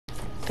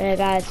Okay,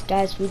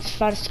 guys, we just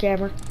found a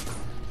scammer.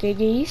 Okay,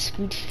 guys,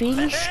 we just found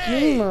a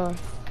scammer.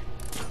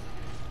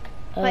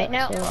 Wait,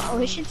 no, so,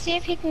 we should see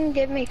if he can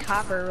give me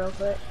copper real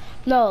quick.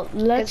 no,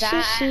 let's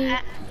just see.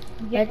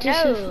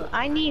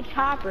 I need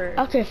copper.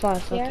 Okay, fine,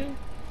 Yeah. okay.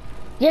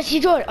 Yes, you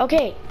joined.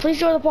 Okay, please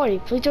join the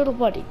party. Please join the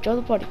party. Join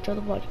the party. Join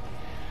the party.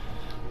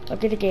 I'll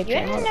get a game You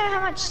chat. wanna know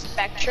how much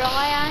spectral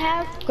I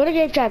have? Go to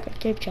game chat.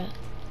 Game chat.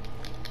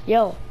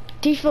 Yo,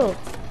 Tifu.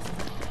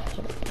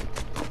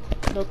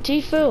 No,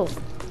 Tifu.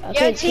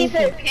 Okay, Yo,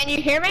 Tifu, can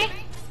you hear me?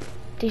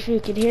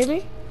 Tifu, can you hear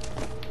me?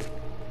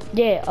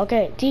 Yeah.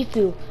 Okay,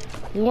 Tifu.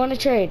 You want to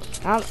trade?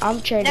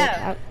 I'm trading.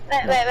 No.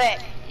 Wait.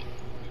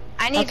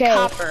 I need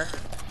copper.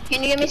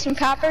 Can you give me some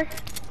copper,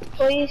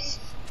 please?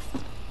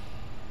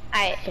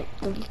 Alright.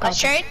 Let's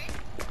trade.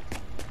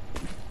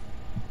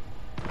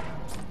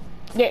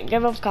 Yeah,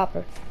 give him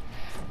copper.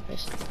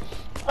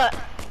 Look.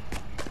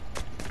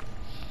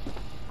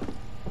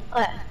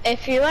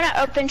 If you want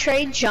to open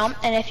trade, jump,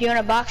 and if you want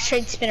to box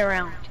trade, spin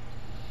around.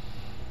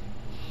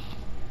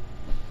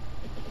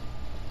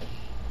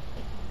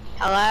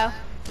 Hello?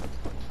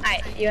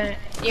 Alright, you want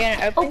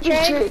to open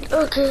trade?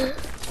 Okay.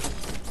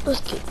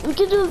 We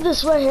can do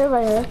this right here.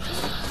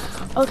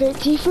 Okay,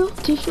 Tifu.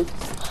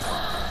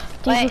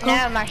 Wait,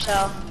 no,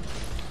 Marcel.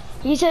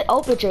 He said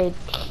open trade.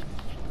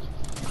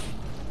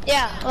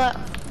 Yeah, look.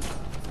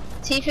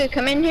 Tifu,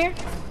 come in here.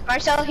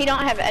 Marcel, he don't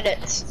have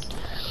edits.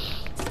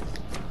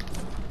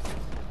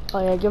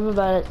 Oh yeah, give him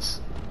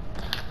edits.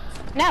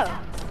 No.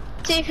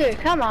 Tifu,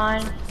 come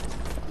on.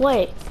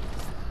 Wait.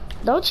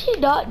 Don't you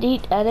not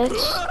need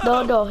edits?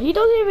 No, he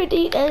doesn't even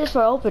need edits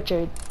for open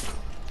trade.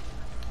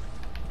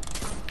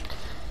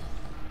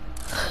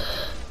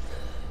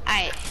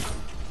 Alright.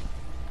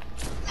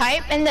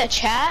 Type in the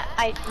chat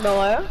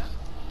below.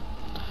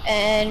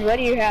 And what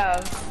do you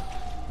have?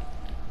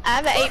 I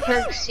have an 8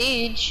 perk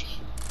siege.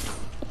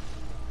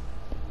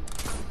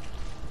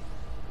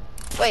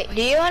 Wait,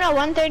 do you want a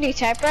 130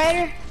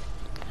 typewriter?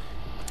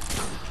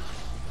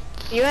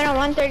 You want a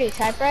 130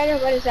 typewriter?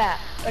 What is that?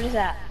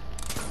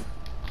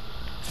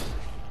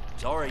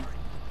 Sorry.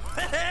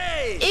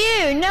 Hey!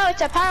 Ew, no,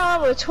 it's a power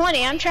level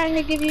 20. I'm trying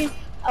to give you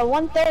a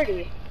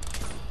 130.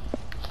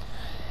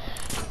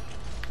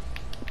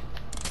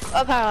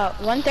 Oh, power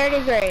level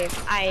 130 grave.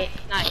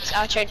 Nice.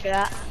 I'll trade for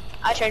that.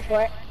 I'll trade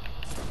for it.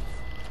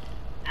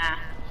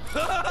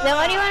 Then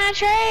what do you want to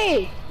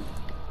trade?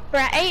 For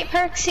an 8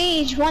 perk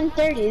siege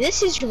 130.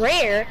 This is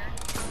rare.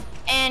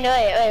 And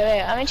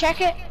wait. Let me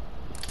check it.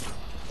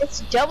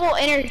 It's double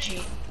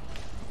energy.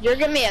 You're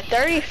giving me a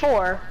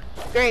 34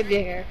 grave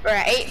digger for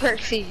an 8 perk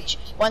siege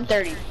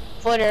 130.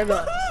 Flitter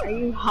above. Are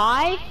you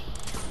high?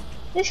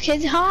 This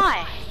kid's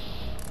high.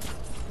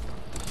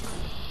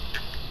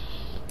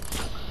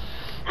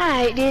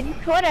 Alright, dude.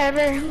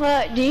 Whatever.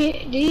 Look, do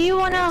you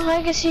want a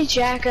legacy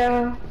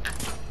Jacko?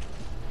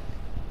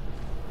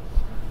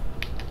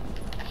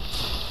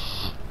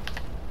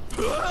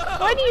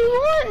 What do you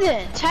want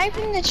then? Type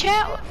in the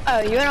chat. Oh,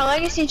 you want a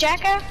legacy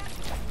Jacko?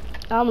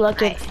 I'm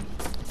looking. Right.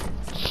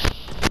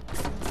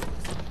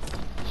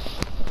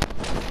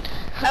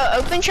 Oh,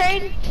 open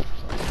trade?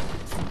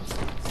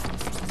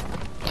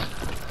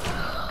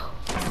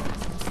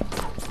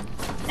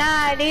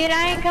 Nah, dude,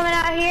 I ain't coming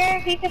out here.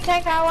 He can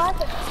take our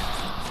weapons.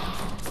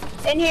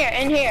 In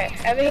here,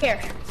 over here.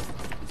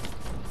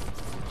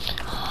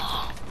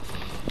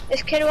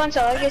 This kid wants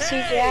a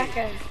legacy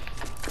Jacko.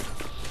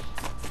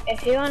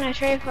 If you want to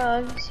trade for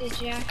a legacy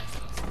Jacko.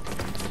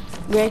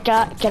 Yeah,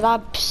 can I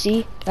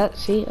see that?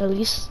 See at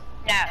least?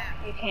 No,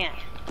 you can't.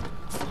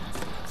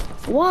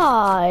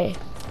 Why?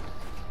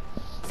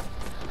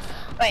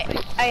 Wait,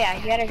 oh yeah,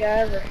 you gotta go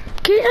over.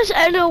 Can you just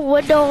end a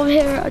window over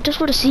here? I just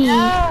want to see.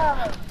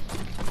 No!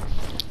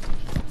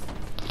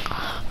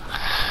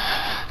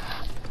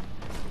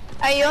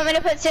 Oh, you want me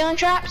to put ceiling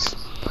traps?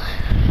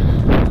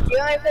 You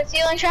want me to put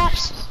ceiling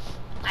traps?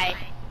 Alright.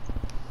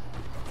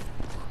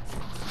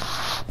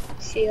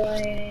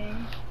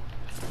 Ceiling.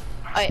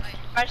 Wait,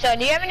 Marcel,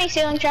 do you have any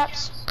ceiling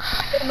traps?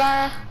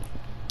 Tomorrow?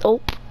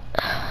 Oh.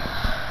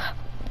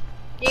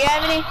 Do you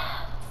have any?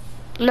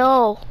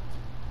 No.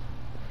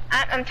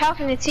 I'm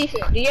talking to Tifu.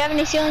 Do you have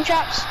any ceiling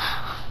traps?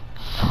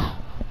 Oh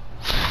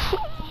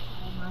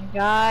my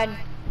god.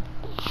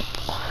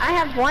 I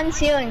have 1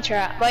 ceiling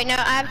trap. Wait, no,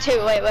 I have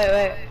 2. Wait.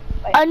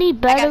 I need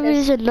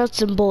batteries and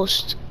nuts and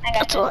bolts. I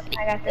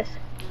got this.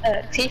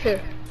 Tifu.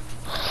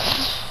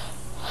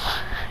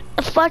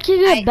 If I can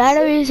get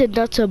batteries and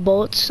nuts and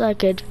bolts, I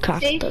could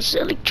craft the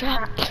ceiling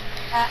trap.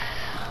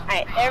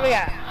 Alright, there we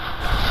go.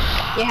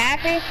 You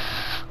happy?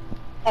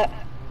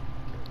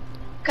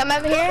 Come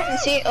over here and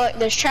see, look,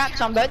 there's traps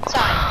on both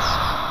sides.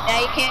 Now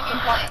you can't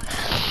complain.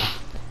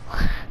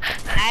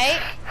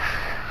 Alright?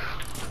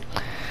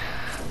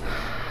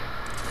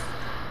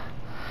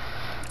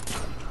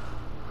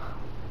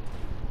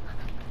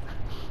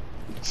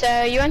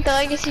 So, you want the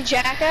legacy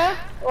Jacko?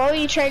 What will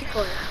you trade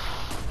for?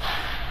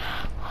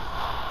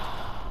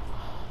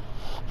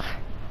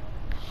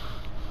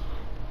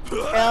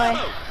 Really?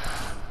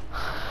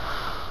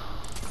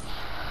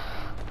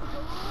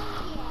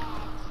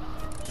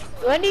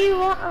 What do you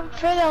want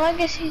for the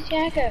legacy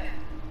Jacko?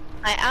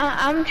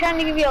 I'm trying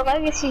to give you a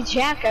legacy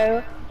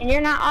Jacko, and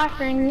you're not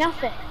offering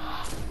nothing.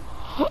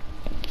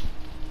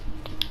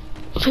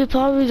 He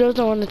probably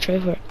doesn't want to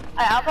trade for it.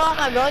 I'll pull out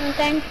my golden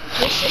thing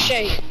just to show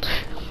you.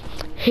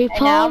 He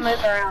And now I'll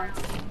move around.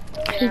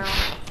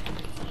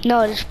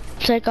 No, just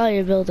take out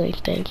your building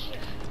thing.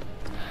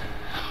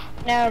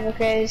 No,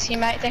 because he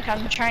might think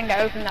I'm trying to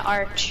open the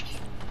arch.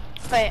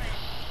 Wait,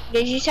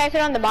 did you type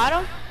it on the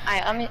bottom?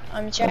 Alright,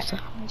 let me check.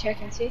 Let me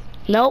check and see.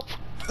 Nope.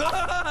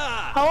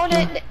 Hold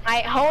it.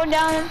 Hold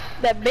down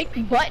the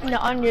big button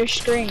on your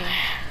screen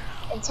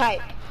and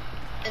type.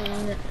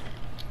 And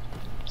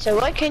so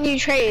what can you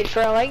trade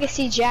for a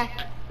legacy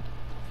jack?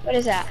 What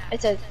is that?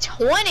 It's a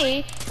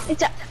 20.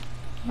 It's a.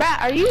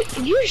 Bruh, are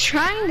you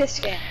trying this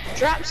game?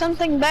 Drop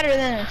something better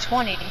than a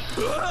 20.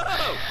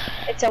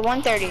 It's a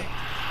 130.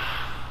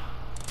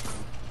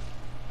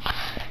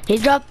 He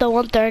dropped the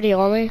 130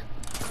 on me.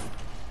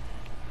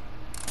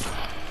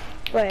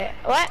 Wait,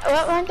 what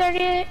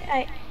 130?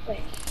 Wait,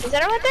 is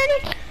that a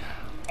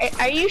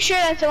 130? Are you sure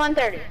that's a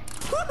 130?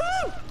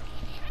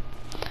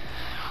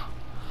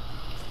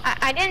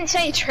 I didn't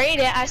say trade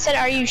it, I said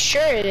are you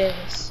sure it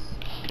is?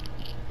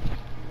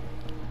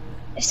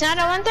 It's not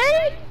a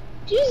 130?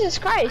 Jesus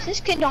Christ, this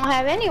kid don't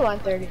have any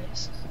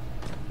 130s.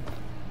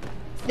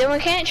 Then we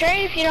can't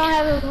trade if you don't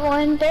have a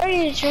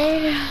 130 to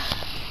trade.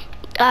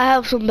 I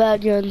have some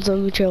bad guns, let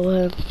me chill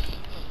with him.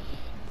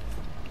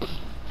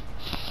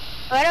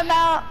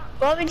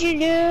 What would you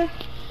do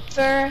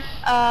for,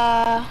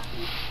 I'm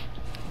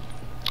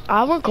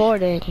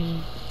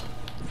recording.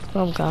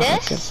 Oh god.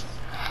 this?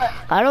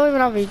 I don't even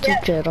have a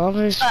YouTube channel,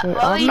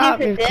 I'm not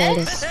recording.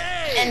 This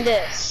and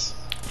this.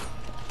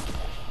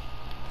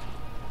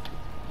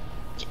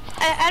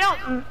 I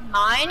don't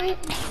mind.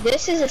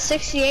 This is a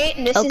 68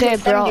 and this is a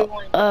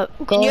 71.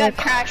 Go and you have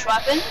trash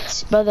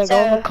weapons. Brother,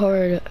 so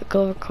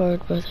go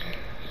record, brother.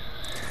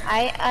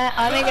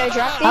 I'm gonna go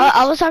drop these.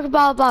 I was talking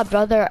about my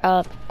brother,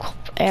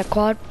 Air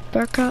Quad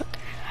Burkout.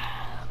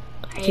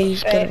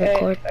 He's gonna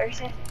record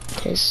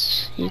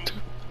his YouTube.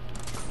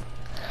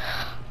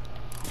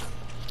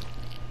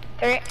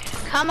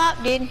 Come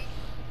up, dude.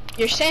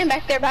 You're staying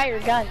back there by your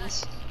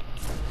guns.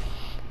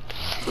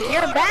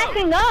 You're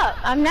backing up.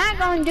 I'm not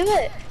gonna do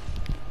it.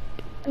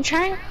 I'm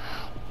trying.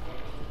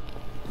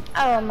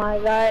 Oh my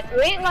god.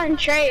 We ain't gonna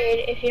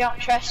trade if you don't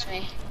trust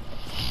me.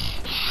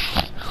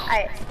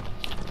 Alright.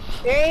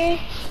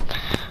 3,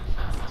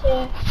 2,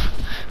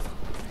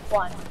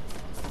 1.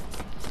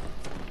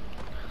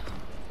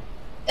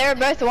 They were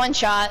both one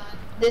shot.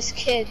 This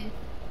kid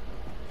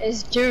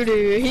is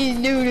doo-doo. He's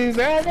doo-doo,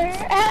 brother.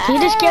 He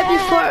just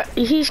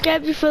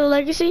scared me for the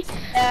legacy?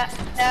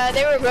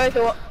 They were both,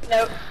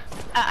 nope.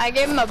 I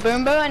gave him a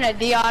boom bow and a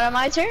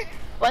de-atomizer.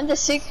 One's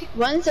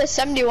a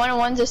 71 and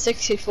one's a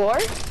 64.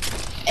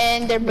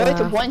 And they're both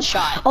one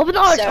shot. Open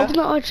the arch, open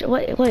the arch.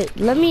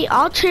 Wait,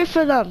 I'll trade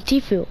for them,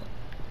 Tfue.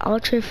 I'll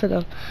trade for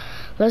them.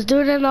 Let's do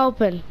it in the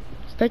open.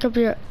 Pick up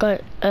your,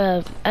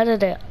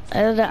 edit it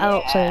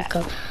out so you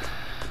come.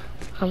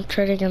 I'm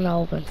trading in the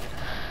open.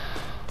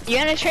 You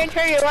gonna trade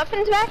for your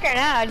weapons back or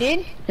no,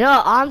 dude?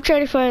 No, I'm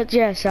trading for it,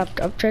 yes,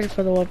 I'm trading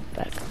for the weapon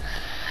back.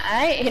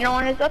 Alright, he don't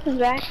want his weapons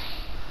back.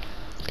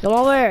 Come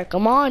over here,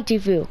 come on,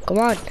 Tfue, come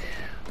on.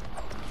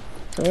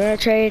 So we're gonna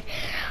trade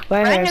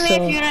right here. Run to me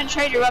if you're gonna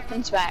trade your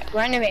weapons back.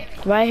 Run to me.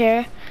 Right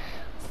here.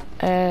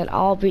 And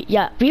I'll be,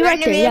 be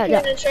right there,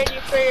 yeah.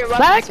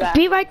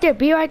 Be right there,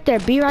 be right there,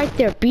 be right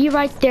there, be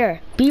right there,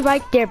 be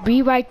right there,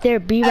 be right there,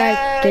 be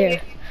right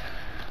there.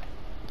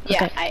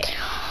 Yeah, okay.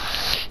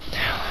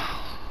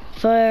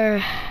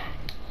 For...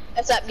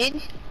 What's up,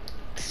 dude?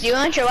 Do you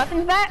want your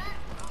weapons back?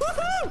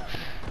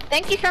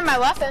 Thank you for my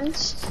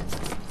weapons.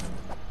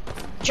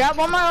 Drop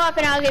one more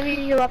weapon, I'll give you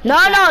your weapons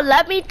back. No,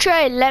 let me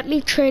trade with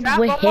him. Drop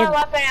one more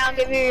weapon, I'll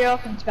give you your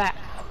weapons back.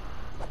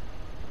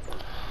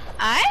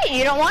 Alright,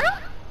 you don't want them?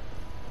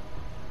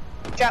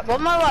 Drop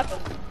one more weapon.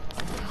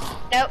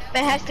 Nope,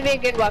 it has to be a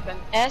good weapon.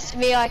 It has to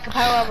be like a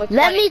power level 20.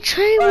 Let me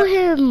trade with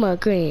him,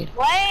 Green.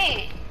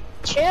 Wait,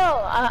 chill.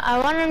 I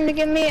want him to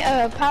give me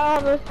a power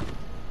level.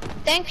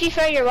 Thank you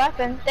for your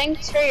weapon.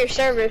 Thanks for your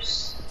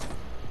service.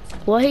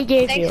 What he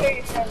gave you?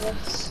 Thanks for your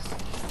service.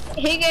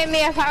 He gave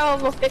me a power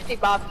level 50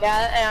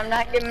 Bobcat, and I'm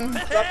not giving him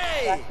weapons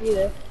back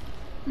either.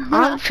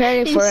 I'm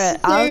trading for it.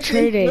 I'm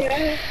trading.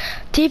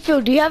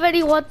 Tfue, do you have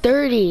any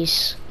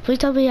 130s? Please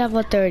tell me you have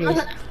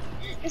 130s.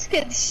 This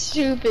kid's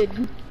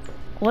stupid.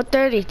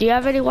 130s? Do you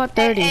have any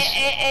 130s?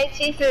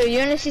 Hey, Tfue, you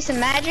wanna see some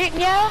magic,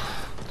 yo?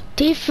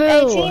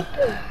 Tfue.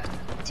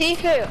 Hey,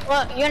 Tfue,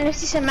 well, you wanna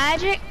see some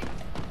magic?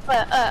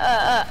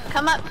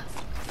 Come up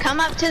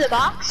to the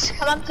box.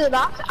 Come up to the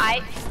box.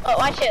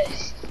 Watch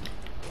this.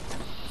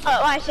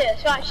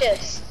 Watch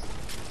this.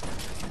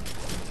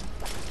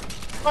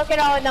 Look at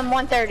all of them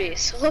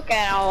 130s. Look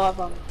at all of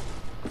them.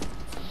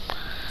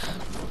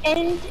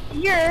 And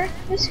you're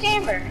the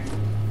scammer.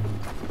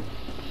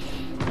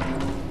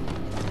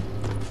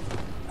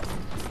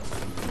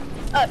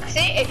 Look,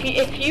 see,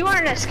 if you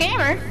weren't a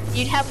scammer,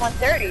 you'd have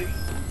 130s,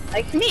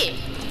 like me.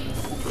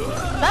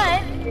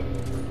 But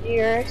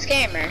you're a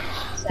scammer.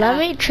 So. Let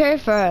me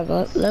trade for him.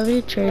 Let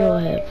me trade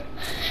with him.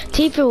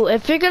 Tifu,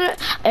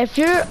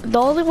 the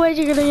only way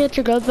you're gonna get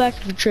your guns back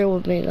if you trade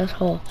with me. That's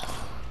all.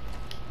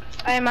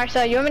 Hey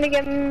Marcel, you want me to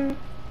give him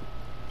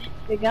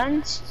the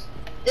guns?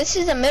 This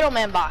is a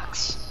middleman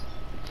box.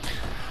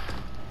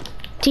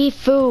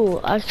 Tifu,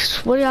 I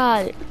swear to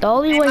God, the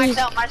only way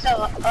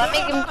Marcel, let me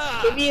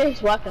give you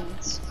his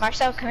weapons.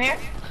 Marcel, come here.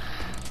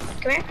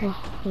 Come here. Oh,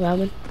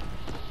 ramen.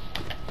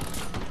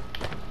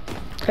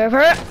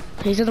 Hurry.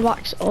 He's in the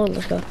box. Oh,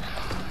 let's go.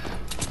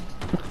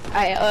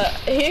 Alright,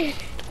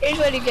 here's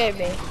what he gave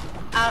me.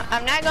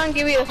 I'm not gonna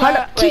give you the Hold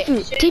up,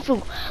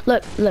 Tifu,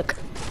 look.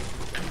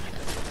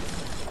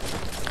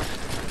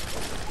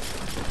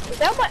 Is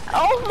that what?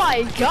 Oh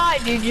my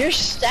God, dude, you're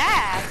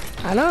stacked.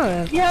 I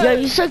know. Yo,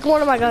 you took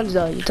one of my guns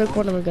though. You took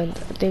one of my guns.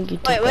 I think you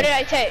took Wait, what did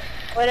I take?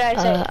 What did I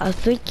take? I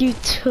think you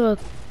took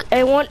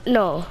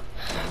no.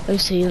 Let me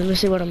see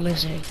what I'm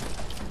missing.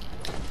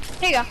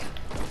 Here you go.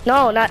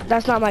 No,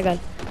 that's not my gun.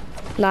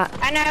 Not.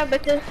 I know,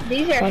 but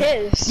these are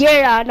his.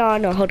 Yeah, I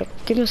know. Hold up.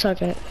 Give me a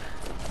second.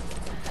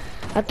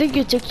 I think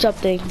you took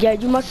something. Yeah,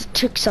 you must have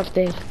took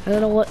something. I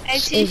don't know what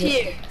It's is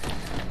here. it.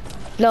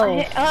 No.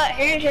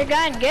 Here's your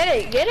gun. Get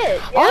it. I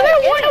got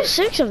a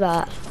 106 of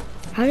that.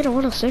 I got a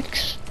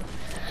 106.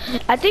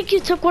 I think you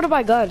took one of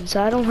my guns.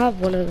 I don't have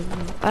one of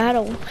them. I had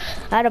a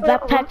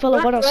backpack full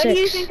of 106. What do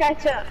you think I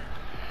took?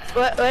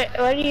 What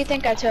do you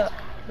think I took?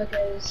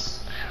 Because.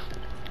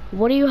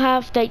 What do you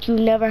have that you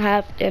never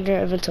have in your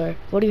inventory?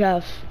 What do you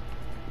have?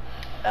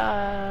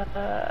 I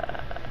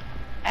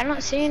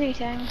don't see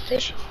anything.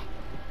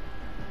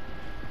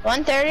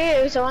 130?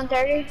 It was a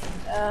 130?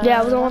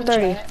 Yeah, it was a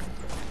 130.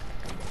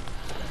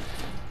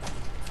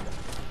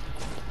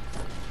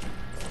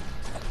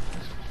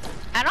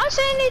 I don't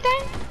see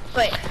anything.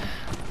 Wait.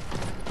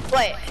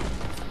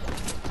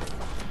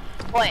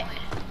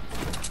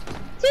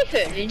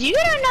 Seafood, did you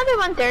get another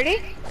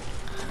 130?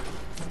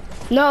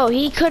 No,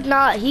 he could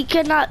not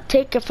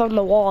take it from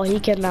the wall. He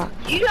cannot.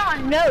 You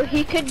don't know.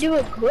 He could do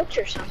a glitch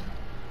or something.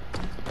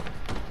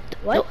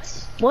 What? No,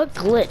 what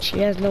glitch? He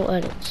has no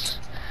edits.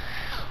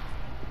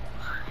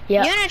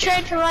 Yeah. You wanna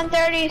trade for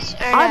 130s?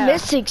 I'm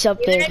missing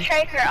something. You wanna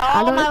trade for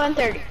all of my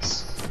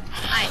 130s?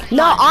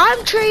 No,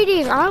 I'm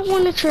trading. I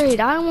want to trade.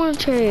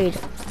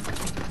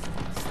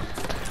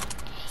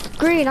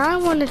 Green, I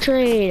want to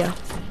trade.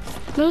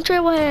 Let me trade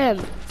with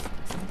him.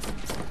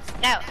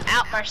 No,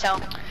 out, Marcel.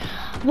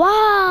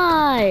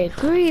 Why?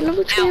 Green, let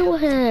me trade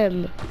with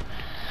him.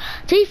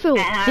 Tifu,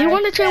 do you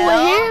want to trade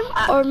with him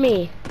or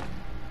me?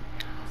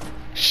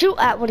 Shoot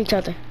at one each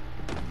other.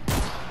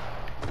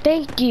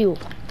 Thank you.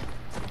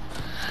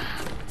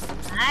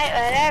 Alright,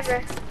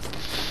 whatever.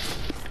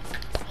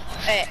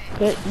 Hey.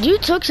 You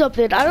took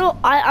something.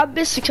 I'm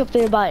missing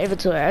something about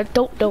inventory. I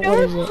don't know what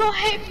is it. No,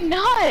 I'm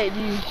not.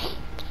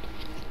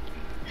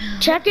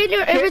 Check in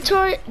your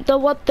inventory, the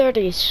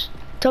 130s.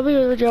 Tell me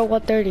your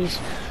 130s.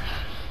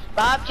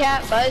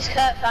 Bobcat,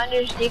 Buzzcut,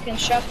 Thunder's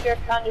Deconstructor,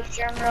 Thunder's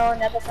Germinal,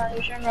 another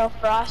Thunder's Germinal,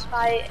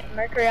 Frostbite,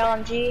 Mercury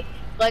LMG,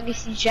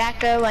 Legacy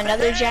Jacko,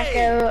 another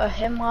Jacko, a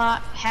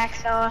Hemlock,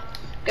 Hacksaw,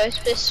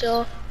 Ghost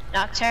Pistol,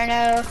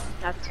 Nocturno,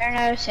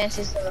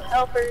 Senses Little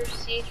Helper,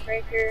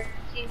 Siegebreaker.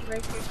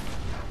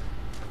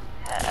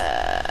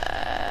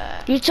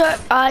 You took,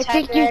 I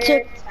think you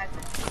took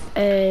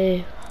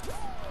a,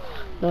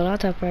 no, not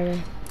typewriter.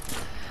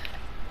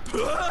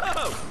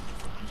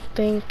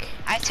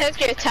 I took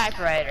your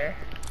typewriter.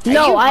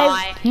 No,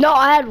 I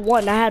had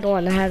one.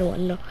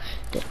 No,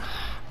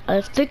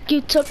 I think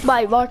you took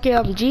my Mark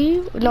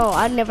LMG. No,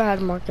 I never had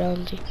a Mark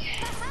LMG.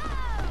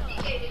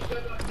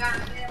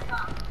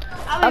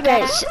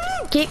 Okay,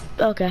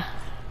 okay.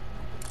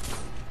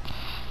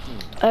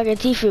 Okay,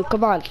 Tifu,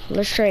 come on,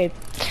 let's trade.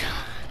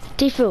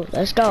 Tifu,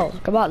 let's go.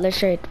 Come on, let's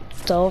trade.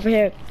 So over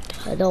here,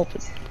 it's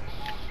open.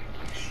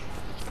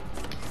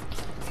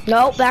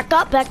 No, back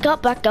up. What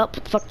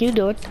the fuck you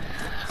doing?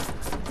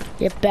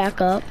 Get back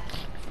up.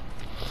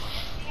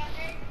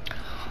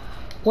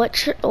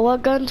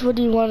 What guns would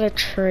you want to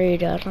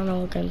trade? I don't know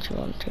what guns you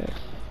want to trade.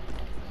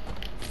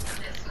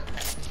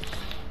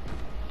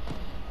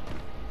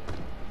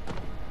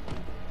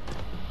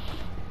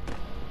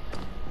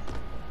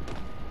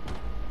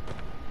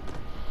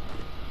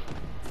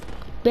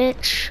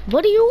 Bitch,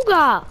 what do you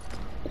got?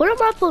 What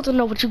am I supposed to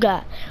know what you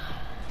got?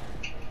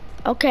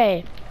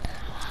 Okay,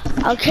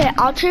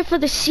 I'll trade for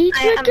the Siege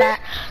Breaker,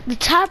 the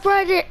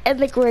Typewriter, and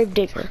the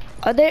Gravedigger.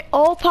 Are they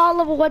all power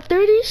level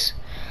 130s?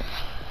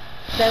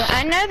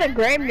 I know the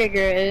Gravedigger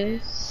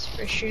is,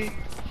 for sure.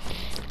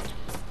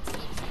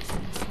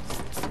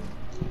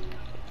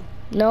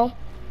 No?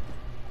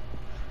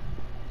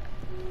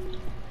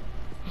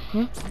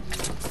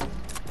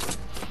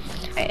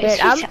 Wait,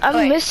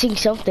 I'm missing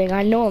something.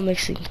 I know I'm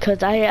missing,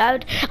 because I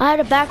had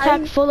a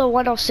backpack full of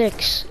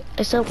 106.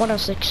 It said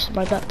 106,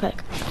 my backpack.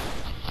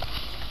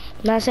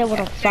 And I said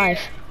 105.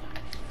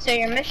 So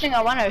you're missing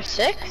a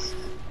 106?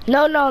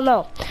 No.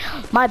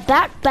 My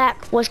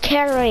backpack was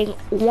carrying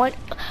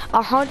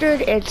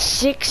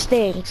 106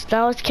 things.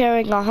 Now it's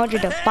carrying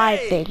 105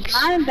 things.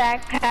 My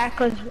backpack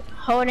was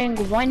holding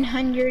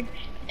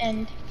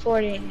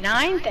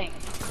 149 things.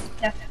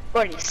 No,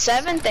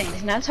 47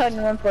 things. And that's holding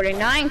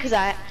 149 because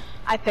I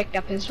picked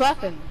up his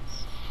weapons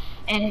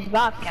and his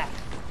bobcat.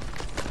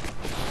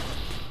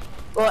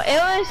 Well, it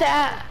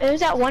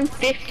was at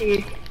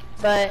 150,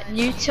 but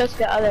you took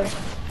the other.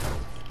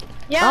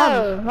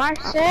 Yo,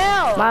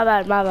 Marcel. My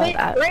bad.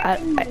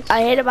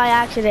 I hit it by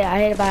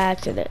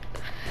accident.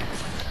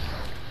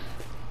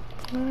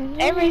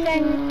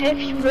 Everything, if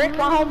you break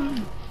my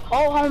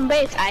whole home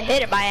base, I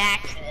hit it by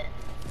accident.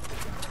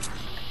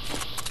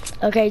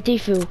 Okay,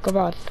 Tifu, come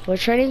on. We're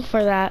training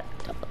for that.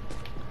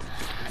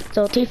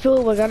 So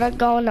Tifu, we're gonna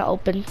go in the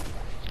open.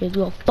 You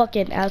do a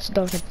fucking ass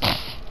dunking.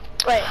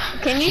 Wait,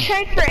 can you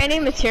trade for any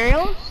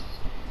materials?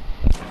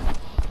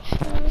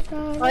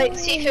 Wait,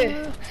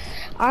 Tifu.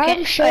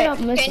 I'm straight up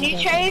missing. Can you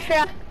trade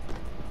for?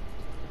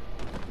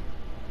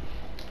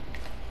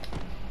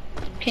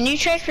 Can you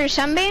trade for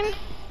Sunbeam?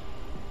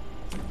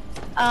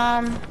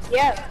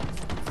 Yeah.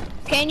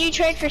 Can you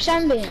trade for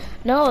Sunbeam?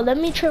 No, let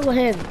me trade with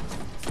him.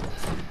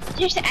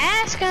 Just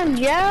ask him,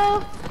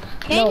 yo.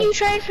 Can you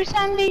trade for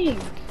Sunbeam?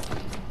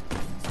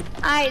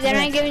 Alright, then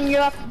I'm giving you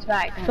weapons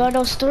back. For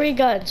those 3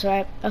 guns,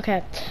 right?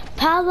 Okay.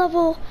 Power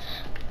level.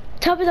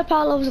 Tell me the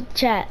power levels in the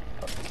chat.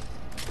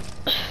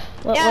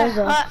 What was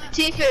it?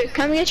 Tifu,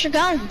 come get your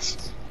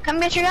guns. Come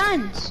get your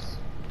guns.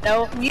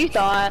 No, you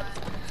thought.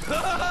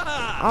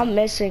 I'm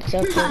missing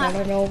something. I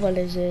don't know what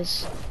it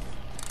is.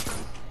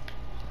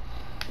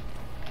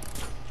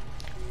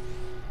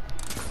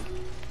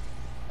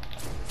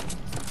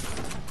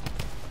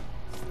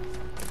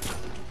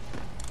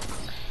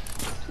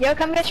 Yo,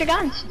 come get your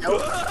guns.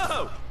 Nope.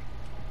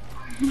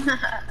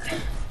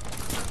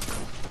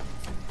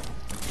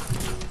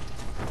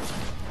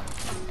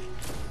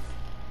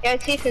 Yo,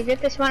 Tifu,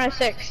 get this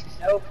 106.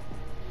 Nope.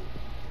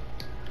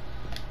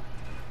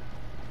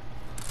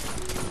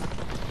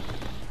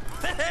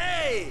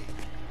 Hey!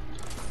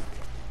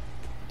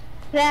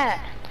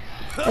 That.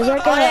 Is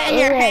that Hold it in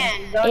your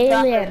hand. Don't drop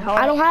it. Alien. Hold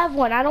I it.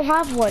 don't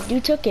have one. You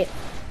took it.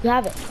 You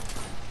have it.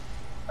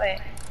 Wait.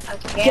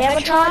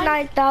 Gamatron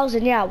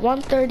 9000. Yeah,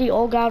 130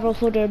 old god roll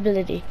for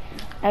durability.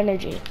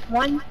 Energy.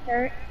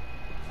 130.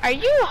 Are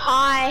you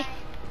high?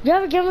 You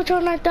have a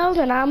Gamatron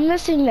 9000. I'm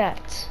missing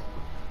that.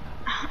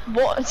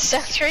 Well, it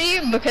sucks for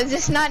you because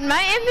it's not in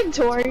my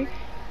inventory.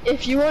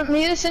 If you want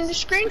me to send a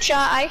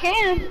screenshot, I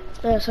can.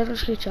 Yeah, send a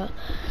screenshot.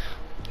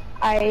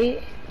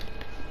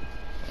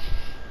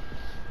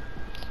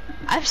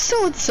 I've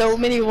sold so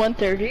many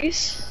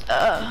 130s.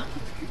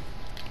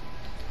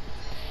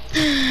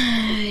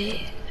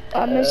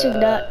 I'm missing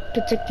that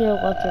particular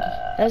weapon.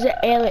 As an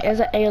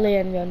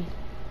alien gun.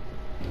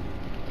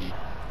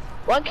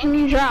 What can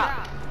you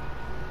drop?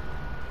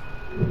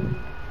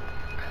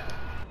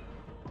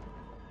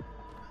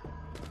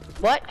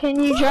 What can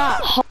you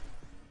drop?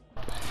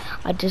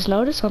 I just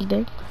noticed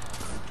something.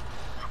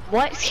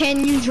 What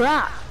can you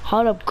drop?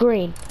 Hold up,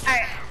 green.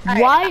 Alright,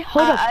 Why?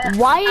 Hold up.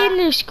 Why in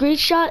the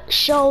screenshot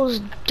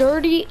shows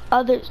the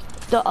other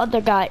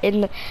guy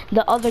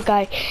the other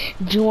guy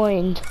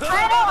joined?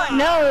 I don't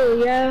know,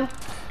 yo.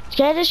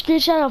 Get a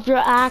screenshot of your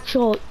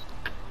actual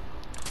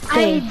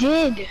thing. I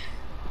did.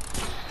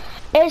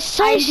 It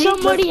says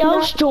somebody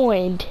else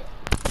joined.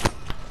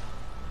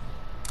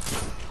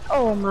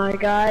 Oh my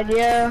god,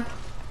 yo.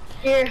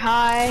 You're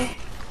high.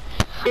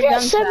 You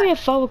just sent me a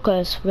phone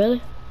request,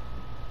 really?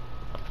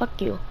 Fuck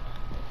you.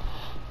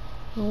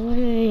 No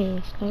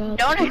way.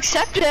 Don't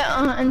accept it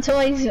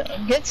until he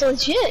gets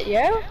legit,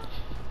 yo.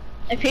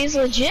 If he's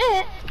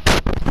legit.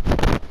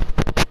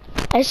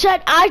 I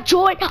said I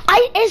joined.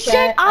 I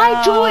said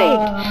I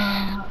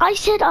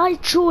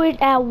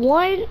joined at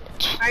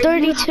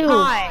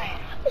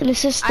 1:32 in the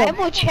system. I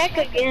will check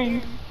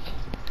again.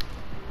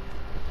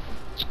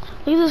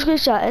 Look at the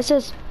screenshot. It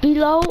says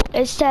below.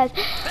 It says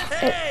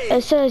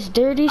it says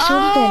dirty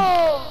something.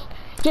 Oh,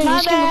 Yeah,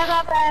 my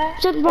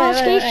bad. Just wrong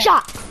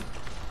screenshot.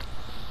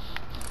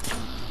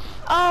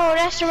 Oh,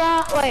 that's the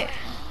wrong. Wait,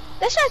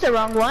 that's not the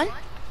wrong one.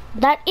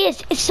 That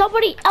is. It's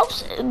somebody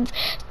else.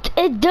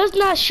 It does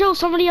not show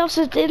somebody else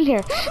is in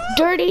here.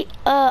 Dirty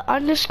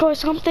underscore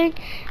something.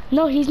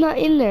 No, he's not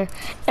in there.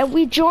 And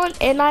we joined.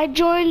 And I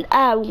joined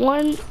at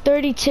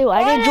 1:32.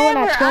 I didn't join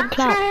at 12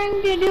 o'clock. I'm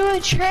trying to do a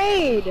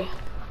trade.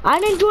 I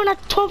didn't join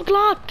at 12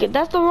 o'clock.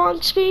 That's the wrong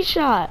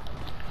screenshot.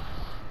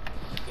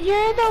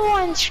 You're the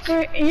wrong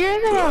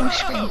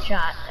screenshot.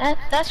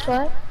 That's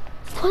what.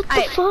 What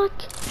the fuck?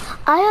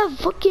 I have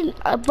fucking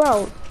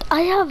bro.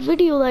 I have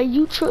video that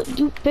you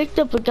picked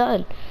up a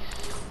gun.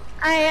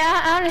 I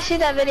want to see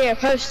that video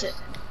posted.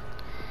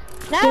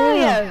 Now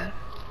Yeah.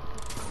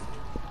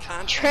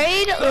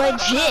 Trade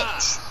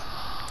legit.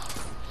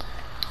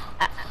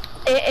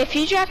 If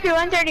you drop your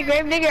 130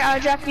 Gravedigger, I'll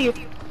drop you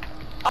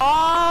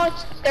all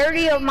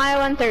 30 of my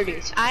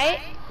 130s. I'm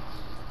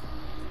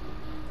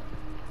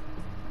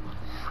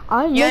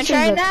You wanna missing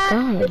try the that?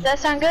 gun. Does that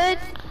sound good?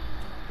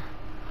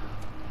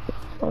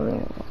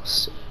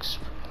 6.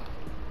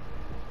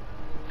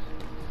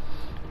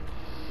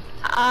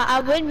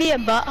 I would be a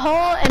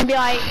butthole and be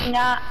like,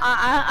 nah,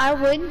 I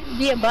would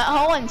be a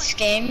butthole and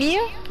scam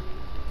you,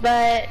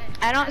 but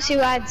I don't see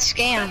why I'd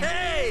scam.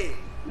 Hey!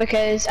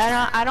 Because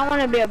I don't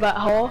want to be a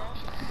butthole.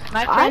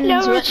 My I friends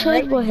never wouldn't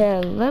trade like with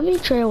him. Let me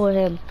trade with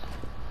him.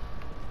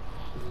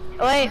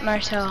 Wait,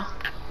 Marcel.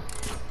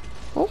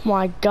 Oh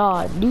my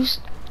god, you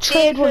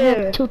trade with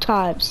him 2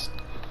 times.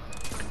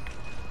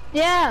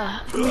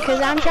 Yeah,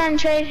 because I'm trying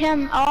to trade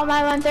him all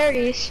my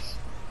 130s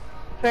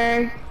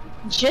for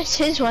just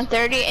his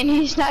 130, and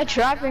he's not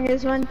dropping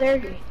his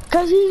 130.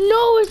 Cause he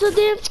knows it's a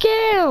damn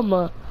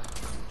scam.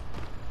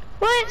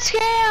 What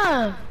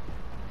scam?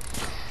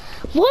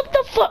 What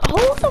the fuck?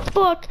 Who the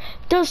fuck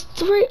does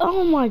 3?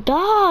 Oh my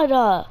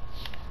god.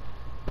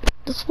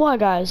 That's why,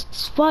 guys.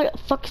 That's why a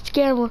fucking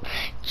scammer,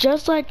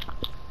 just like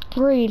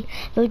Green,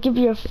 they'll give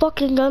you your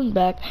fucking gun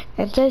back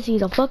and says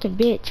he's a fucking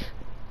bitch.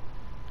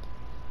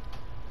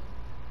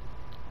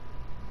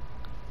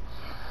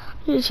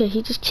 He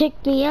just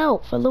kicked me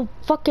out for no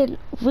fucking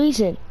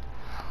reason.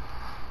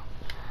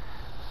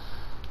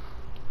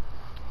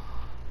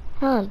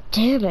 Oh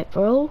damn it,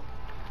 bro.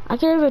 I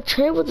can't even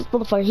trade with this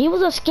motherfucker. He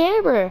was a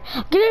scammer.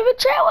 I can't even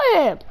trade with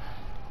him.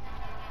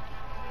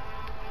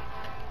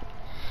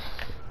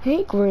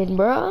 Hey, Green,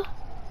 bruh.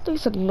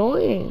 That's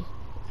annoying.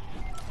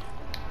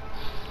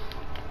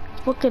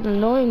 Fucking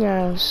annoying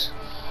ass.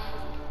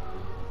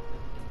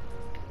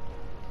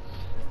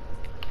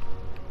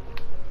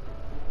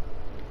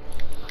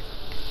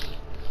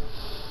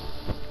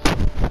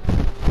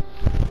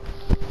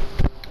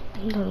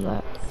 None of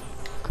that.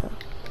 Okay.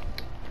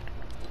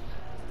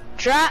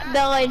 Drop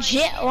the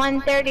legit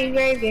 130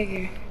 grave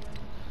digger.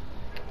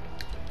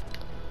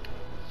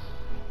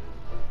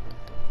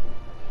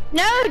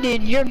 No,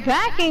 dude, you're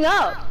backing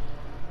up.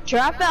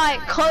 Drop it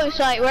like close,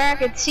 like where I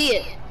could see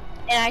it,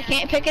 and I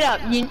can't pick it up.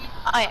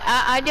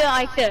 I do it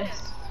like this.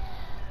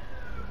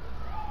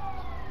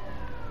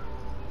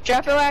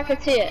 Drop it where I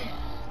could see it.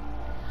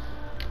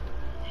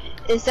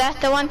 Is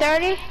that the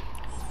 130?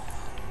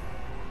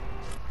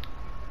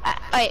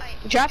 Wait,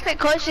 drop it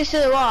closest to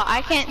the wall.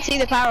 I can't see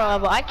the power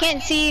level. I can't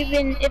see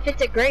even if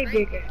it's a grave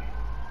digger.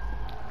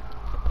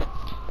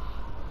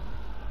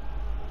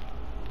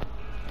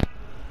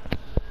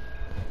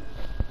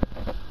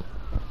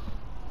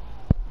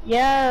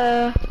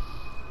 Yo.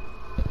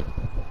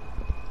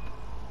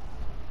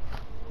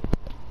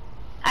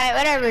 Alright,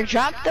 whatever.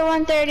 Drop the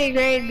 130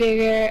 grave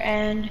digger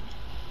and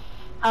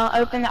I'll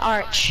open the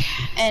arch.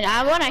 And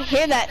I want to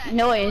hear that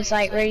noise,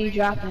 like where you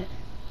drop it.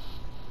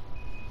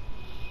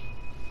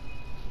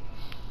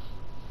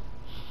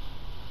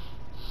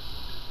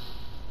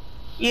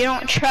 You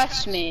don't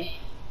trust me.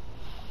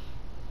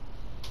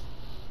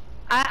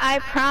 I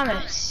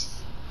promise.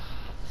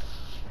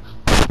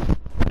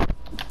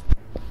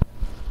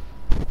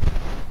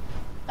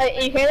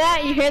 You hear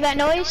that? You hear that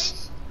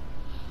noise?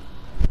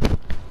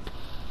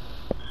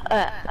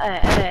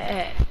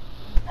 Let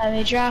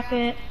me drop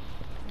it.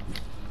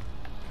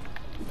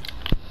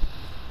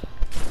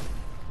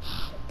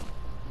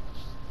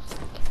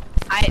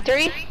 Alright,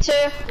 3, 2,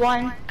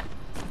 1.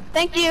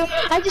 Thank you.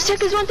 I just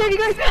took his 130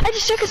 grave. I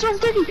just took his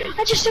 130.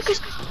 I just took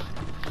his.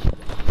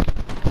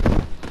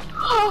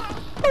 Oh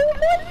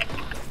my.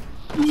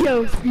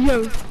 Yo. I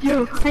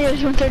got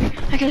his 130. I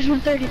got his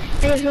 130. I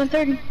got his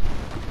 130.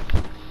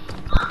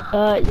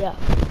 Yeah.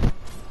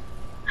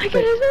 I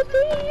got his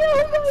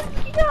 130. Oh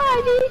my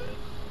god.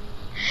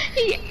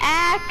 He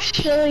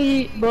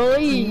actually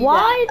believed.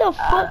 Why the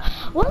fuck?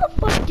 What the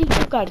fuck do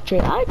you gotta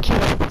trade? I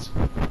can't.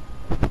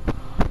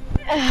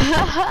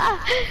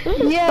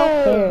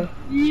 Yeah.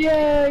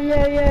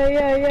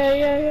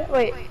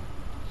 Wait.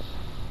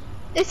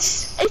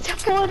 It's a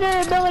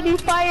vulnerability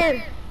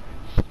fire.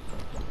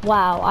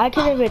 Wow, I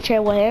can't even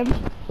trade with him.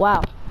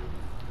 Wow.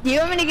 Do you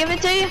want me to give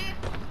it to you,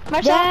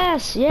 Marcel?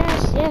 Yes,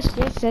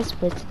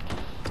 please.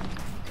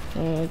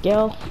 There we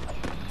go.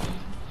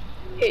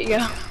 Here you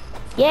go.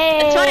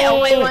 Yay! It's my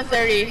only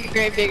 130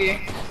 grave digger.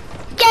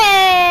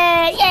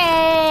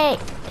 Yay!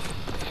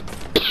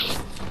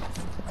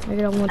 I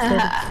got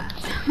 130.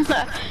 Keep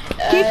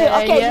it.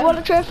 Okay, yeah. you want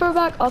to transfer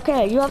back?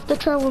 Okay, you have to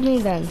trade with me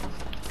then.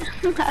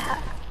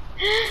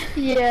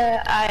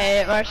 Yeah,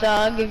 alright, Marcel,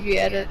 I'll give you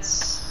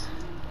edits.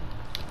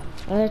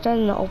 I'm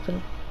trying to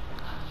open.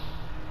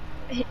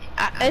 It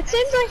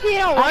seems like he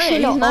don't want Actually,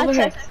 it. no, He's not over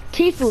here.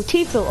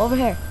 Tifu, over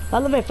here.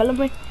 Follow me.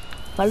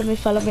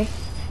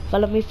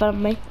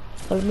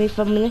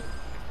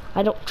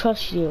 I don't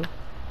trust you.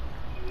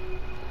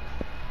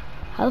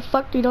 How the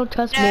fuck do you don't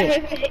trust No,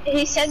 me?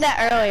 he said that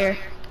earlier.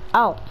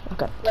 Oh,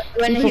 okay.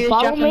 When he was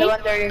dropping the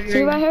 130.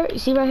 See right here? You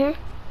see right here?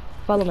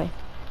 Follow me.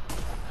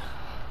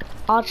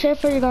 I'll trade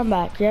for your gun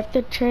back. You have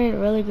to trade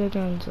really good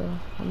guns, though.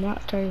 I'm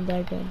not trading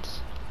bad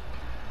guns.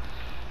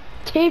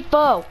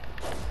 Tifo!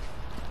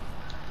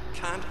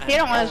 He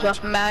don't want his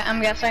weapon back, I'm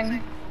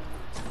guessing.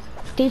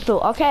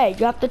 Tifo, okay,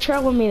 you have to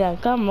trade with me then.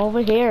 Come over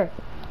here.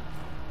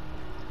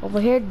 Over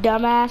here,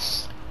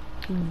 dumbass.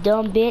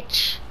 Dumb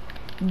bitch.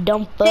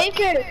 Dumb fuck.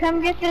 Taker,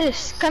 come get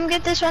this. Come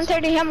get this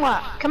 130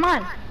 hemlock. Come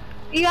on.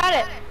 You got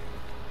it.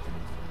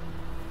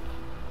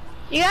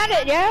 You got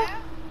it, yeah?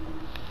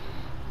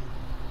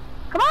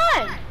 Come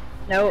on!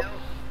 Nope.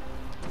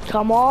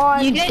 Come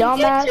on, You didn't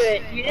dumbass. get to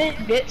it. You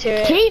didn't get to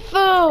it.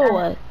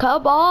 Tifu,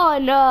 come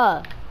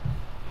on.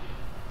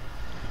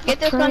 Get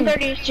this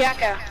 130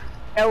 Jacka.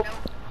 Nope.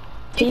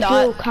 You Tifu,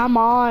 thought. come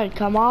on,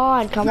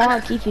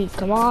 Tifu,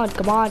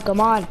 come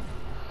on.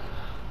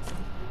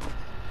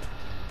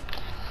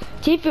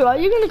 Tifu, are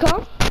you gonna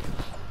come?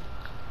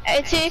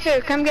 Hey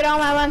Tifu, come get all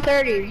my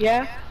 130s,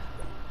 yeah?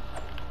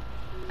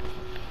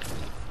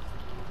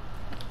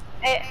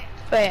 Hey,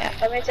 wait,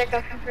 let me take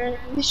off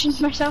information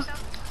myself.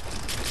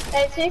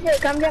 Hey Tifu,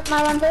 come get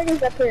my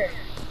 130s up here.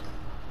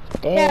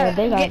 Damn, Yeah,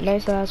 they got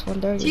nice ass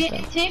 130s though.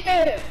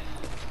 Tifu,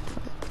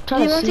 do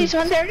you want these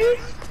 130s?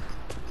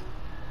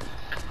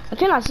 I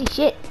cannot see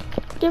shit. I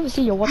can't even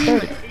see your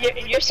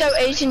 130. You're so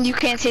Asian you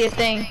can't see a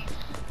thing.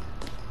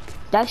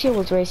 That shit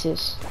was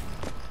racist.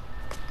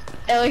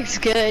 It looks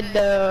good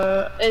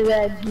though. Is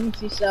that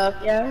juicy stuff,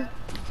 yeah?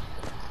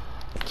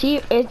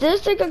 See, is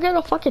this thing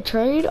gonna fucking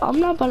trade? I'm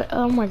not about to,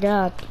 oh my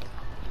god.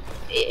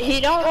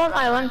 He don't want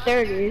my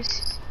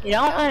 130s. You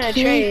don't want to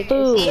trade.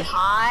 Is he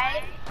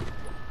high?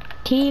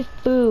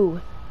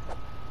 Tifu.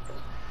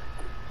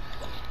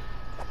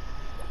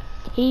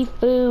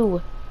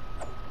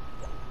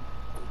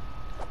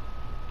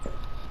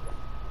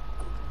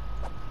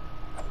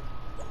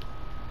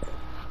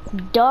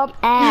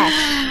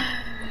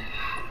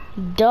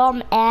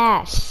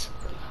 Dumbass.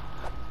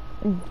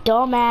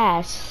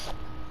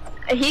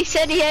 He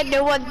said he had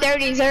no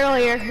 130s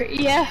earlier.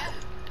 Yeah.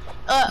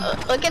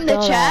 Look in the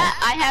chat.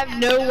 I have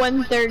no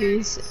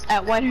 130s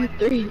at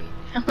 103.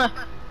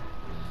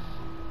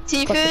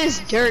 Tifu is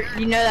dirt.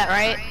 You know that,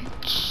 right?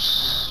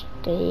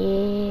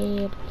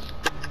 Damn.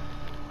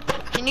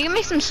 Can you give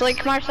me some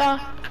sleek, Marcel?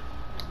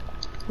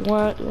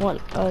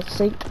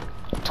 Sleep?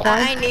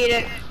 I need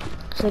it.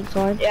 Sleep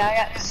twine? Yeah, I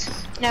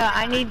got. No,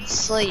 I need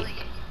sleep.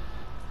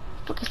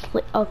 Fucking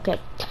sleep. Okay.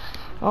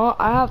 Oh,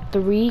 I have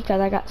 3 because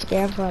I got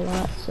scammed for a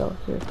lot. So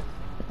here,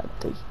 I have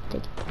 3.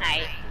 Take it.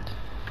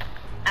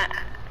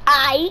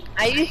 I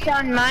used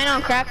on mine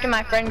on crafting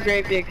my friend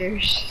grave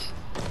diggers.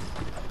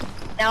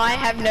 Now I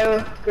have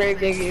no grave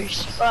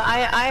diggers. Well,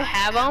 I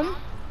have them.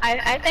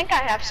 I think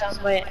I have some.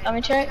 Wait, let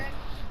me check.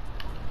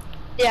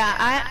 Yeah,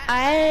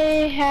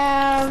 I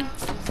have.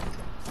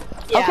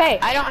 Yeah, okay.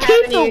 I don't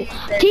have any.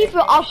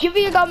 Tifu, I'll give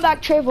you a gun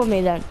back. Trade with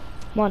me then.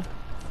 Come on.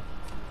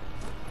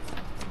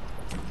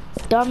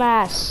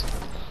 Dumbass.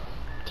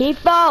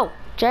 Tifu,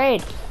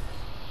 trade.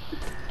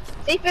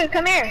 Tifu,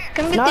 come here.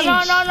 Come get these.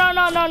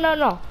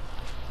 No.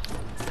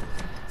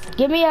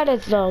 Give me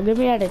edits though. Give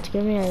me edits.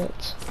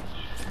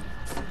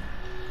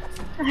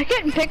 I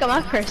couldn't pick them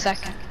up for a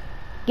second.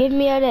 Give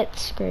me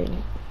edits, great.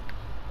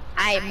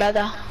 Aight,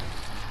 brother.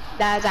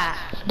 That's that.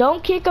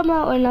 Don't kick him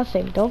out or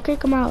nothing. Okay,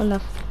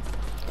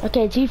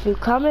 Tifu,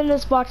 come in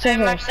this box right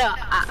here. Marcel,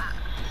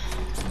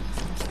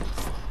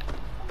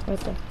 Right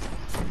there.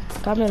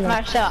 Come in there.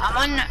 Marcel,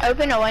 I'm gonna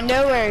open a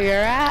window where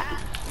you're at.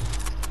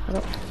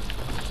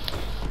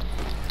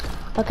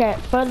 Okay,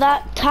 for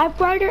that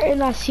typewriter and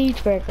that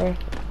siege breaker,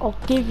 I'll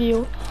give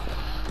you.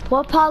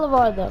 What power level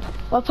are them?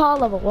 What power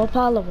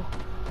level?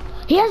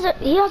 He has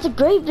a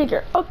grave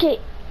digger. Okay,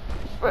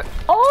 for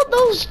all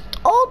those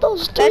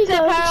 3 That's a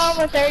guns. power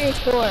level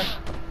 34.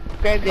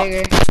 Grave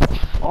digger.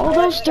 All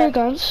those 3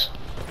 guns.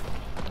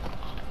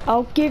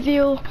 I'll give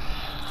you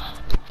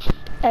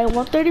a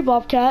 130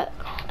 Bobcat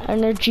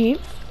and a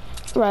Jeep,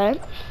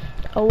 right?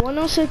 A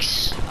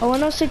 106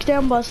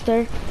 Dam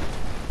Buster,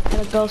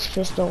 and a Ghost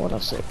Pistol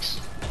 106.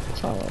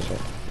 That's all over.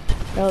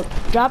 Now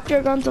drop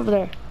your guns over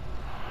there.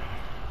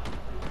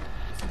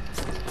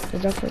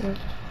 Drop your guns.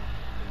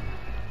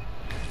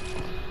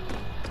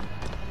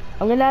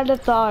 I'm gonna add a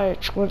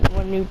Tharge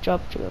when you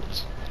drop your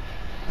guns.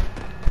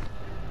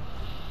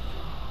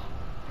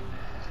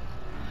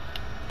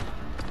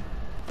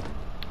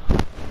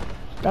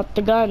 Drop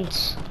the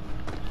guns.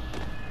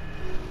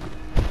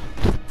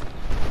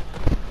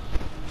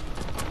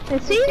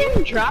 Is he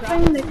even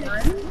dropping the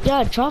gun?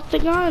 Yeah, drop the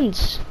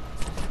guns.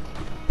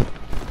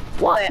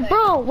 What,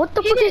 bro? What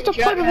the fuck is the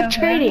point of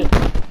trading?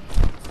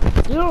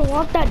 You don't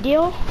want that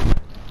deal?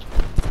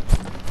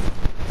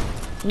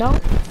 No.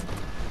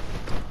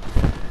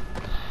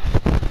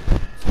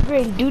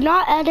 Green, do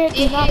not edit.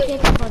 Do not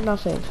pick up on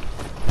nothing.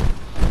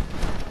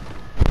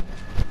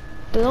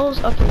 Those,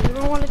 okay, you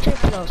don't want to trade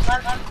for those.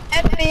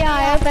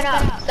 FBI, open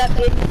up. Stop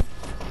it.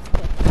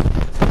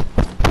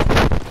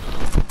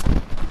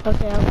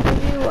 Okay, I'll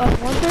give you a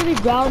 130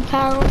 ground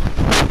pound.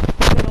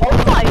 Oh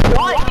my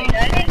god, dude, I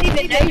didn't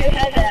even know you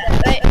had that.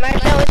 Wait,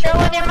 Marcel, what's wrong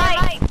with your mic?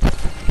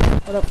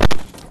 Hold up.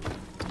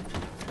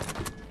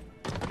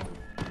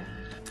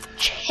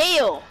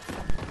 Chill.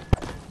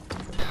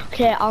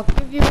 Okay, I'll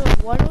give you a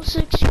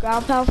 106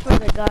 ground pound for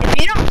the gun. If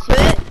you don't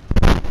quit,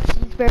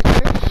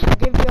 I'll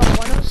give you a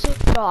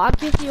 106. No, I'll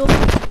give you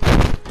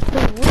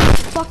the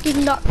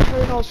fucking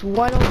Nocturnals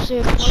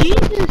 106.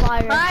 Jesus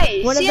Fire.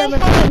 Christ, One of he them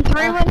has is fucking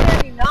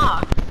 330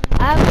 knock.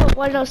 I have a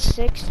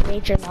 106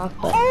 major knock,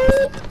 but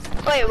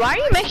Wait, why are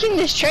you making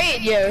this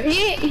trade, yo?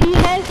 He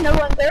has no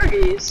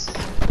 130s.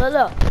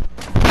 Look.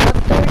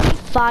 130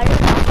 fire knock,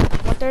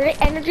 130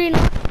 energy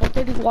knock,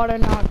 130 water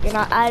knock, and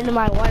I added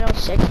my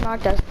 106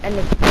 knock. That's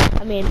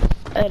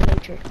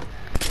nature.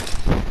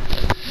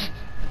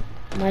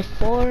 My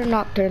 4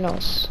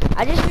 nocturnals.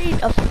 I just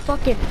need a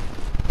fucking.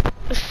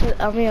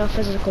 A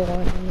physical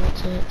one, and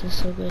that's it. That's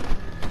so good.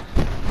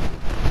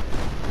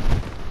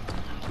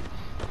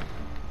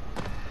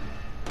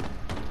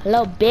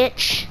 Hello,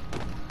 bitch.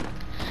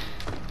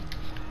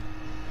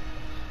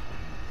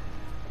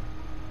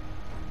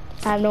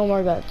 I have no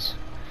more guns.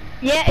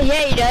 Yeah,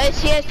 he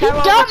does. He has You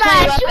power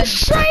dumbass! You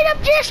straight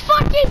up just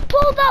fucking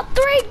pulled up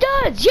 3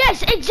 guns.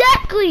 Yes,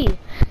 exactly.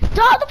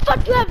 So how the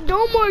fuck you have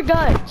no more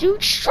guns? You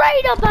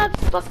straight up have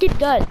fucking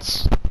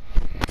guns.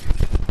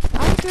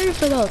 I'm ready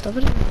for those.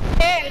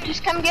 Here,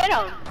 just come get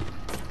them.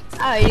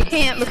 Oh, you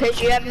can't because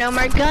you have no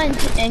more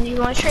guns and you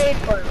want to trade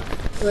for them.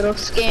 Little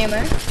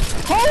scammer.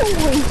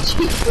 Holy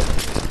Jesus.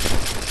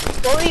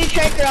 What will you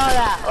trade for all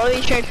that? What will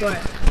you trade for?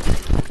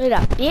 Look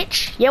at that,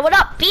 bitch. Yeah, what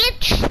up,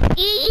 bitch?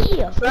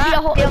 Yeah. Give me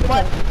a whole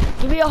inventory.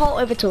 Give me a whole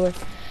inventory.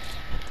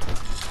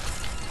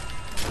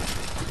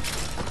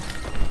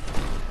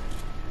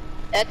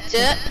 That's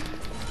it?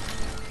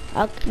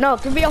 No,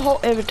 give me a whole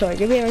inventory.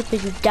 Give me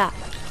everything you got.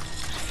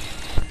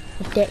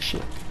 With that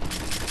shit.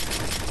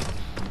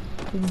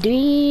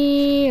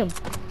 Damn.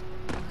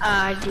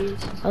 Ah,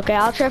 jeez. Okay,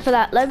 I'll try for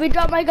that. Let me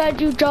drop my gun.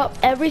 You drop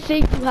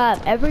everything you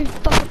have. Every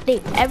fucking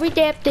thing. Every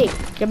damn thing.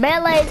 Your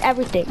melee,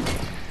 everything.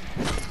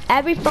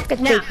 Every fucking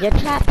thing. Your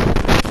trap.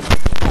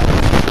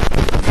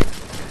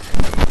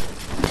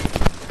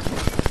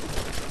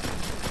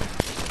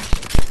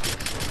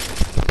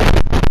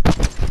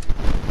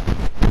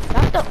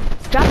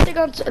 Drop the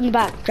guns in the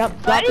back.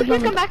 Why did you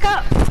come back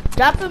up?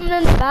 Drop them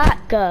in the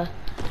back. I'm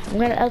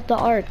gonna up the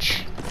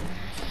arch.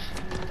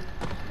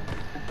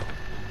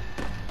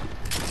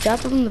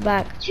 Drop them in the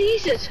back.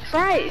 Jesus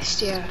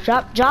Christ, yeah.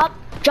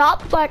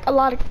 Drop like a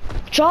lot of,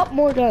 drop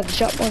more guns.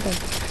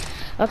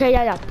 Okay,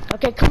 yeah.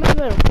 Okay, come in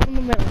the middle.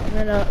 I'm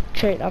gonna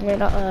trade. I'm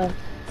gonna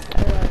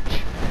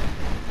arch.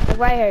 Like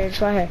right here, it's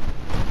right here.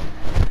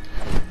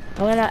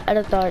 I'm gonna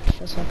edit the arch.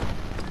 This one.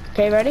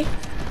 Okay, ready?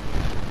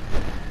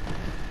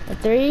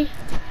 3,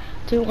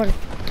 2, 1.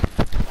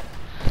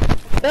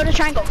 Build a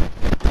triangle.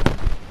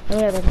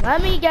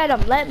 Let me get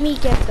them. Let me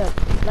get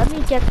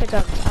the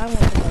guns. I want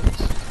the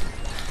guns.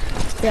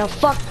 Yeah,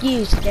 fuck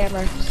you,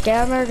 scammer.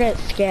 Scammer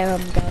gets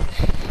scammed, guys.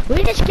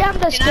 We just scammed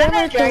the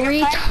scammer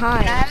 3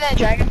 times. Can I have that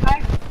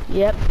dragonfly?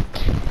 Yep.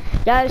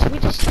 Guys, he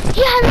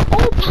had an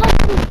all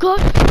powerful gun.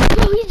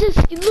 Yo, look at this.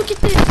 Look at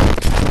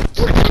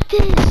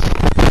this.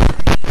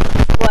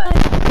 What?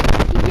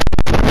 He got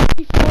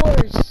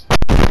 54s.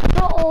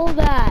 Not all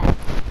that.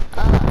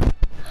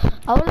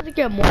 I wanted to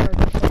get more.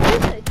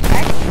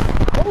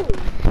 Oh.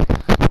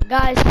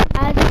 Guys,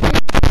 as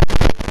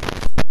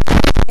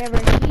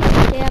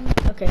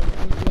okay.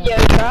 Yo,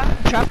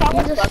 drop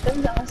all the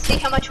weapons. I want to see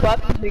how much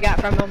weapons we got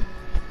from him.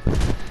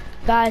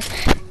 Guys,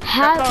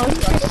 we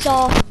just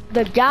saw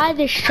the guy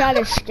that's trying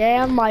to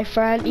scam my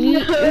friend.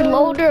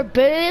 Low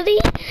durability.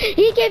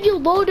 He gave you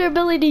low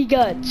durability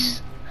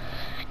guns.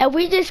 And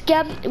we just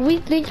scammed,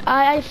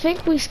 I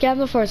think we scammed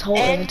him for his whole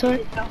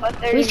inventory.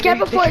 We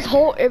scammed him for his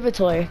whole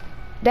inventory.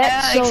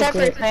 That's so except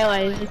great. for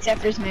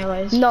his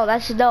melees, No,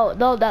 I'm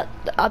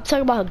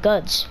talking about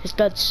his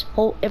guns.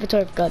 Whole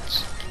inventory of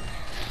guns.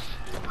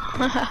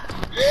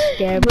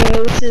 Scam.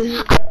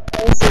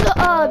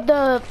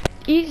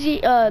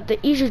 The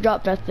easy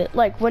drop method.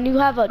 Like when you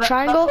have a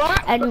triangle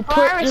and you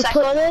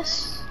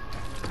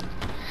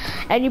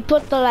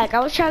put the like, I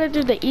was trying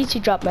to do the easy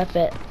drop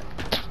method.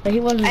 But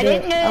he wasn't I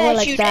doing didn't it. know I went that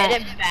like you that.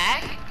 did it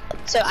back.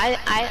 So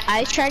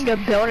I tried to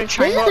build a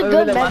triangle This is a over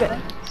good the method.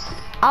 weapon.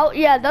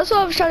 Yeah, that's what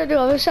I was trying to do.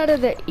 I was trying to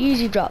do the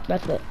easy drop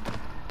method.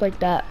 Like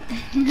that.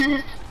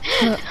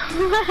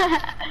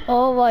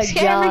 Oh my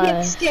god.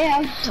 Gets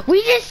scammed.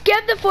 We just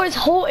scammed him for his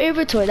whole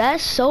inventory.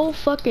 That's so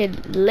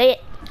fucking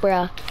lit,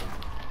 bruh.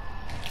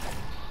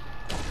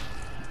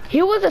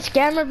 He was a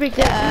scammer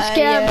because he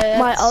scammed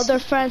my other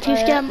friends. He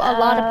scammed a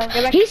lot of.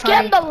 He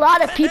scammed a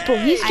lot of people.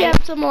 He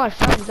scammed some of my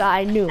friends that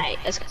I knew.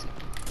 Let's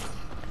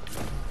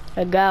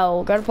Go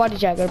go. to party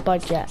chat.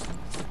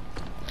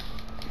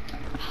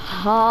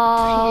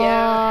 Alright.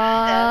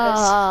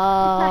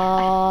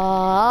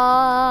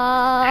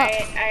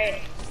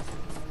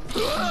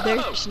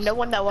 There's no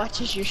one that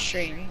watches your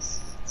streams,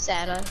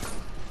 Santa.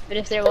 But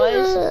if there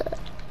was,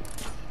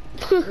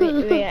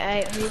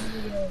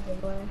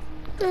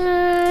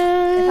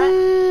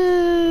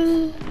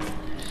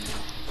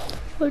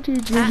 What did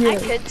you do? I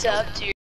could sub to